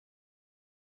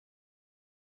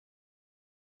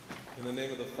In the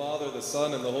name of the Father, the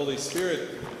Son, and the Holy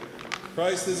Spirit,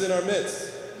 Christ is in our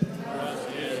midst.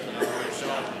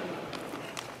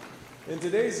 In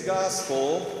today's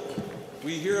Gospel,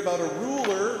 we hear about a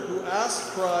ruler who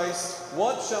asked Christ,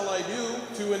 "What shall I do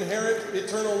to inherit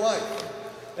eternal life?"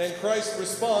 And Christ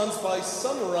responds by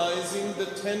summarizing the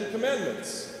Ten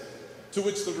Commandments, to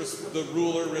which the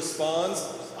ruler responds,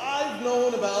 "I've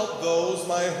known about those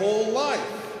my whole life."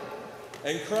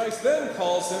 And Christ then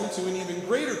calls him to an even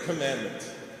greater commandment,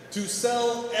 to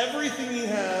sell everything he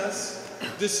has,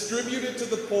 distribute it to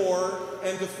the poor,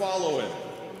 and to follow him.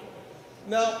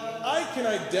 Now, I can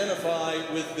identify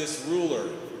with this ruler.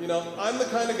 I'm the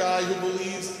kind of guy who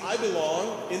believes I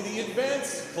belong in the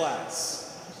advanced class.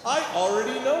 I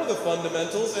already know the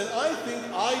fundamentals, and I think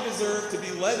I deserve to be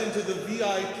led into the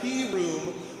VIP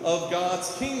room of God's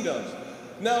kingdom.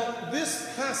 Now, this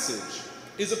passage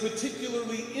is a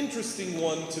particularly interesting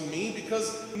one to me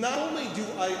because not only do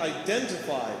I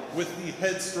identify with the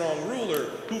headstrong ruler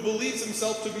who believes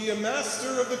himself to be a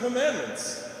master of the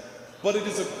commandments, but it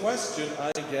is a question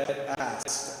I get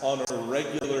asked on a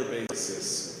regular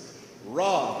basis.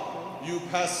 Rob, you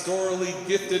pastorally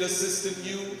gifted assistant,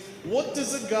 what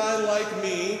does a guy like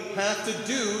me have to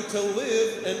do to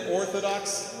live an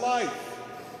orthodox life?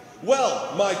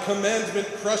 Well, my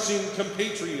commandment-crushing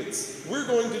compatriots, we're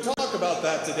going to talk about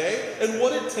that today and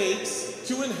what it takes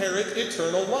to inherit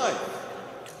eternal life.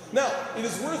 Now, it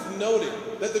is worth noting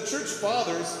that the church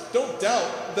fathers don't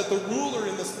doubt that the ruler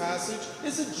in this passage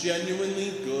is a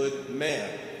genuinely good man.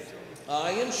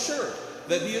 I am sure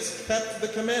that he has kept the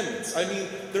commandments.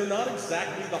 They're not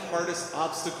exactly the hardest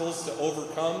obstacles to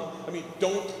overcome.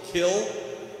 Don't kill,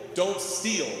 don't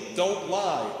steal, don't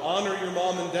lie, honor your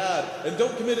mom and dad, and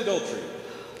don't commit adultery.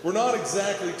 We're not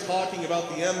exactly talking about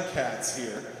the MCATs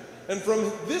here. And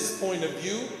from this point of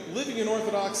view, living an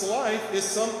Orthodox life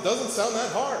doesn't sound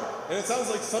that hard. And it sounds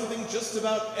like something just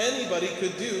about anybody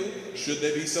could do, should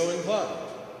they be so inclined.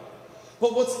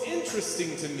 But what's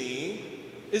interesting to me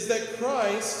is that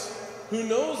Christ, who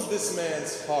knows this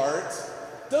man's heart,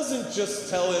 doesn't just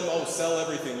tell him, "Oh, sell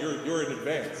everything, you're in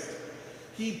advance."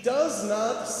 He does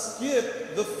not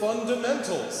skip the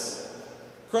fundamentals.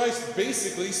 Christ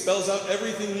basically spells out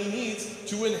everything he needs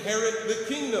to inherit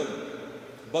the kingdom.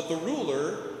 But the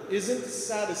ruler isn't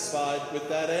satisfied with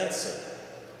that answer.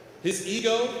 His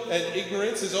ego and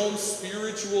ignorance, his own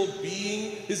spiritual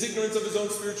being, his ignorance of his own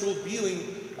spiritual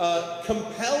being,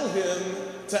 compel him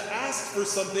to ask for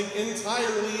something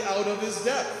entirely out of his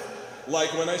depth.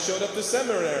 Like when I showed up to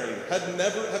seminary, having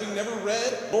never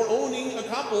read or owning a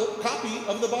copy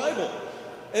of the Bible,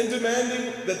 and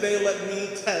demanding that they let me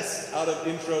test out of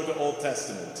Intro to Old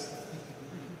Testament.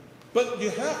 But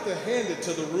you have to hand it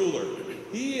to the ruler.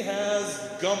 He has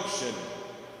gumption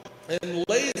and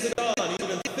lays it on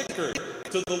even thicker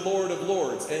to the Lord of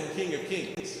Lords and King of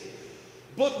Kings.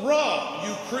 "But Rob,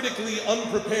 you critically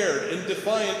unprepared and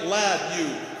defiant lad,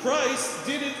 Christ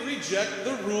didn't reject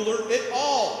the ruler at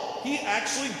all. He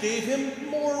actually gave him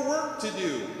more work to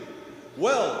do."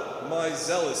 Well, my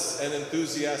zealous and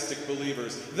enthusiastic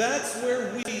believers, that's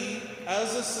where we,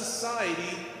 as a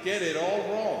society, get it all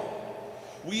wrong.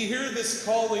 We hear this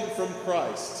calling from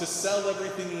Christ to sell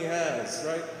everything he has,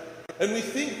 right? And we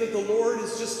think that the Lord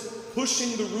is just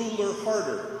pushing the ruler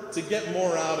harder to get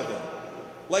more out of him.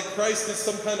 Like Christ is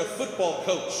some kind of football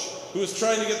coach who is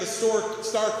trying to get the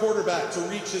star quarterback to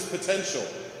reach his potential.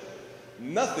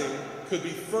 Nothing could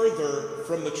be further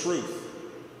from the truth.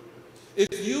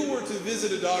 If you were to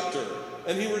visit a doctor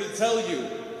and he were to tell you,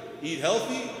 eat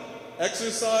healthy,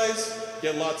 exercise,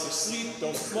 get lots of sleep,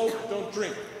 don't smoke, don't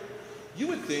drink, you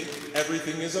would think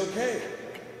everything is okay.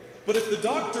 But if the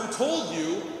doctor told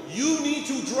you, you need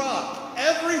to drop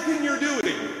everything you're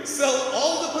doing, sell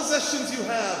all the possessions you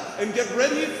have, and get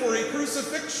ready for a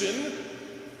crucifixion,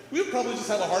 we would probably just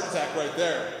have a heart attack right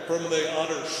there from the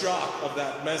utter shock of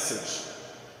that message.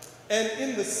 And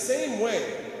in the same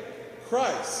way,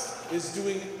 Christ is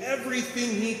doing everything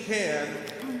he can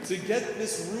to get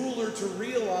this ruler to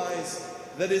realize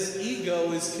that his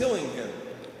ego is killing him.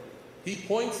 He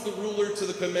points the ruler to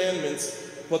the commandments,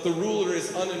 but the ruler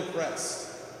is unimpressed.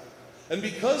 And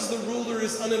because the ruler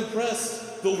is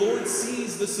unimpressed, the Lord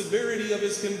sees the severity of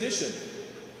his condition.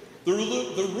 The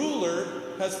ruler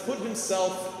has put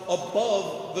himself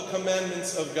above the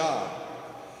commandments of God.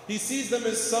 He sees them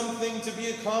as something to be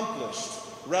accomplished,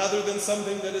 rather than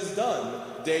something that is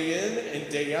done day in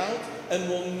and day out and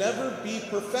will never be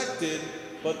perfected,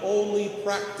 but only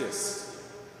practiced.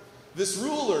 This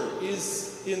ruler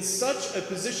is in such a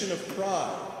position of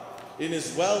pride in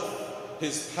his wealth,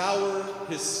 his power,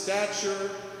 his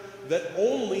stature, that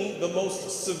only the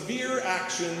most severe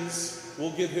actions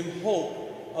will give him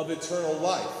hope of eternal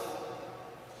life.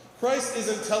 Christ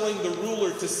isn't telling the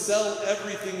ruler to sell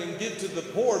everything and give to the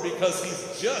poor because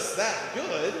he's just that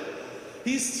good.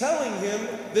 He's telling him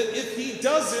that if he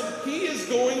doesn't, he is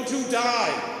going to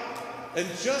die. And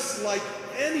just like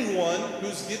anyone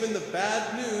who's given the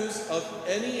bad news of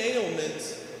any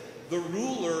ailment, the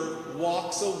ruler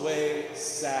walks away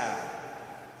sad.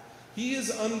 He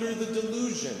is under the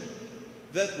delusion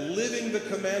that living the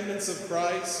commandments of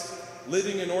Christ,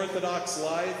 living an Orthodox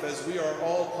life as we are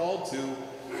all called to,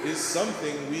 is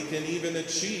something we can even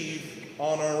achieve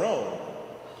on our own.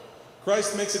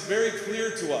 Christ makes it very clear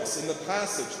to us in the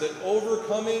passage that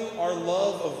overcoming our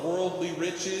love of worldly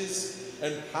riches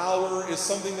and power is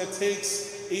something that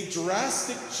takes a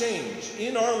drastic change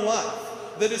in our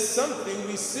life, that is something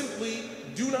we simply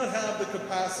do not have the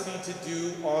capacity to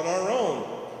do on our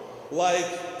own.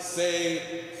 Like,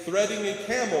 say, threading a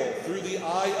camel through the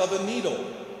eye of a needle.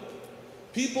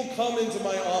 People come into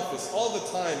my office all the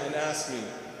time and ask me,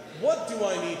 what do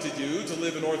I need to do to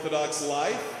live an Orthodox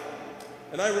life?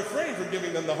 And I refrain from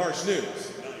giving them the harsh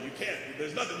news. No, you can't.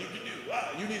 There's nothing you can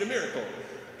do. You need a miracle.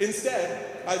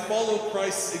 Instead, I follow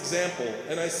Christ's example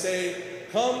and I say,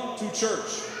 come to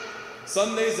church.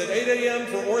 Sundays at 8 a.m.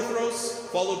 for Orthros,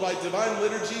 followed by Divine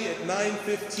Liturgy at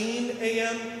 9:15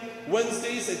 a.m.,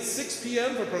 Wednesdays at 6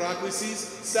 p.m. for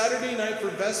Paraclesis, Saturday night for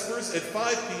Vespers at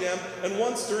 5 p.m., and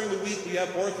once during the week we have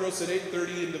Orthros at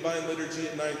 8:30 and Divine Liturgy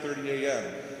at 9:30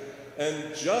 a.m.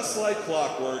 And just like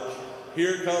clockwork,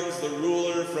 here comes the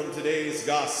ruler from today's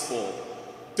gospel.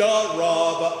 Duh,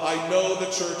 Rob, I know the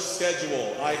church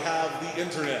schedule. I have the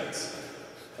internet.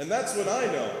 And that's when I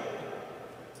know.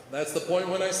 That's the point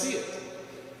when I see it.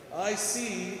 I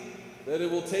see that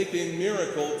it will take a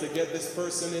miracle to get this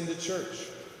person into church.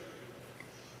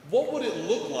 What would it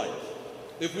look like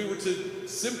if we were to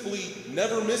simply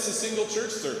never miss a single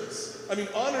church service? I mean,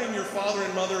 honoring your father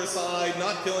and mother aside,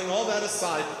 not killing, all that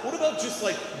aside, what about just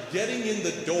like getting in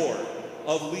the door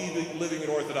of living an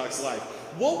Orthodox life?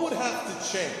 What would have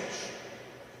to change?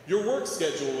 Your work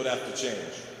schedule would have to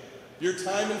change. Your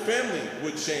time and family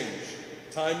would change.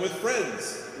 Time with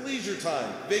friends, leisure time,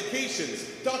 vacations,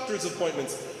 doctor's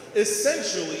appointments.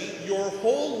 Essentially, your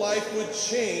whole life would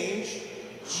change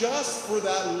just for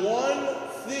that one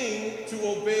thing to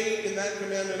obey in that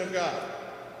commandment of God.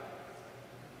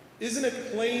 Isn't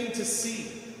it plain to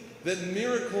see that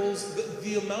miracles,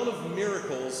 the amount of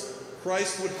miracles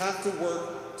Christ would have to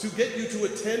work to get you to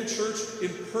attend church in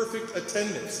perfect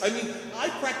attendance? I mean, I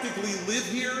practically live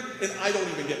here and I don't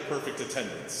even get perfect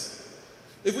attendance.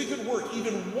 If we could work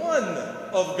even one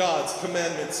of God's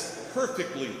commandments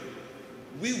perfectly,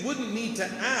 we wouldn't need to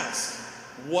ask,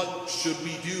 what should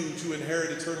we do to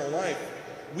inherit eternal life?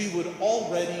 We would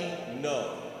already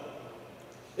know.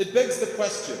 It begs the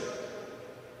question,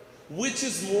 which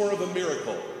is more of a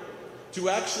miracle? To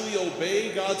actually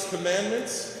obey God's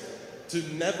commandments? To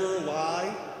never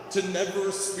lie? To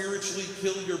never spiritually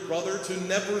kill your brother? To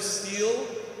never steal?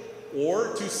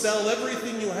 Or to sell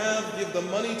everything you have, give the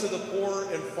money to the poor,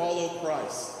 and follow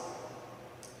Christ?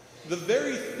 The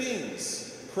very things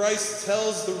Christ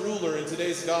tells the ruler in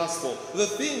today's gospel, the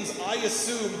things I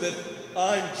assume that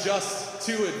I'm just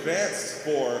too advanced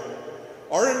for,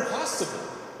 are impossible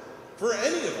for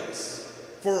any of us,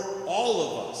 for all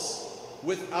of us,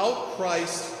 without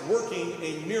Christ working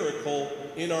a miracle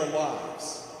in our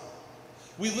lives.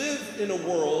 We live in a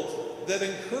world that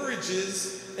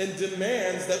encourages and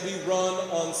demands that we run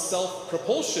on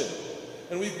self-propulsion.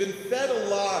 And we've been fed a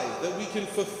lie that we can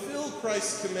fulfill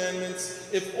Christ's commandments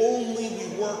if only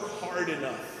we work hard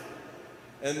enough.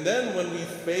 And then when we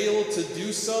fail to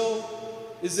do so,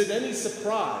 is it any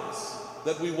surprise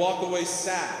that we walk away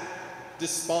sad,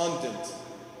 despondent,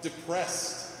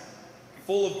 depressed,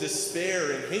 full of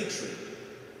despair and hatred?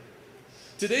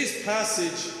 Today's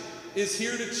passage is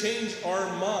here to change our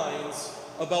minds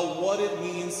about what it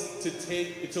means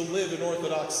to live an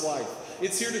Orthodox life.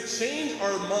 It's here to change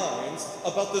our minds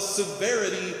about the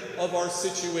severity of our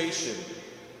situation,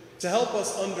 to help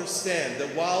us understand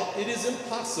that while it is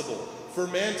impossible for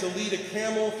man to lead a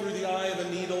camel through the eye of a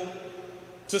needle,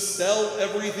 to sell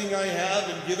everything I have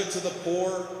and give it to the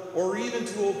poor, or even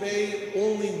to obey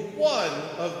only one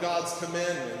of God's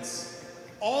commandments,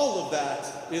 all of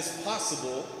that is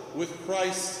possible with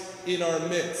Christ in our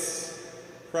midst.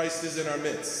 Christ is in our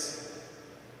midst.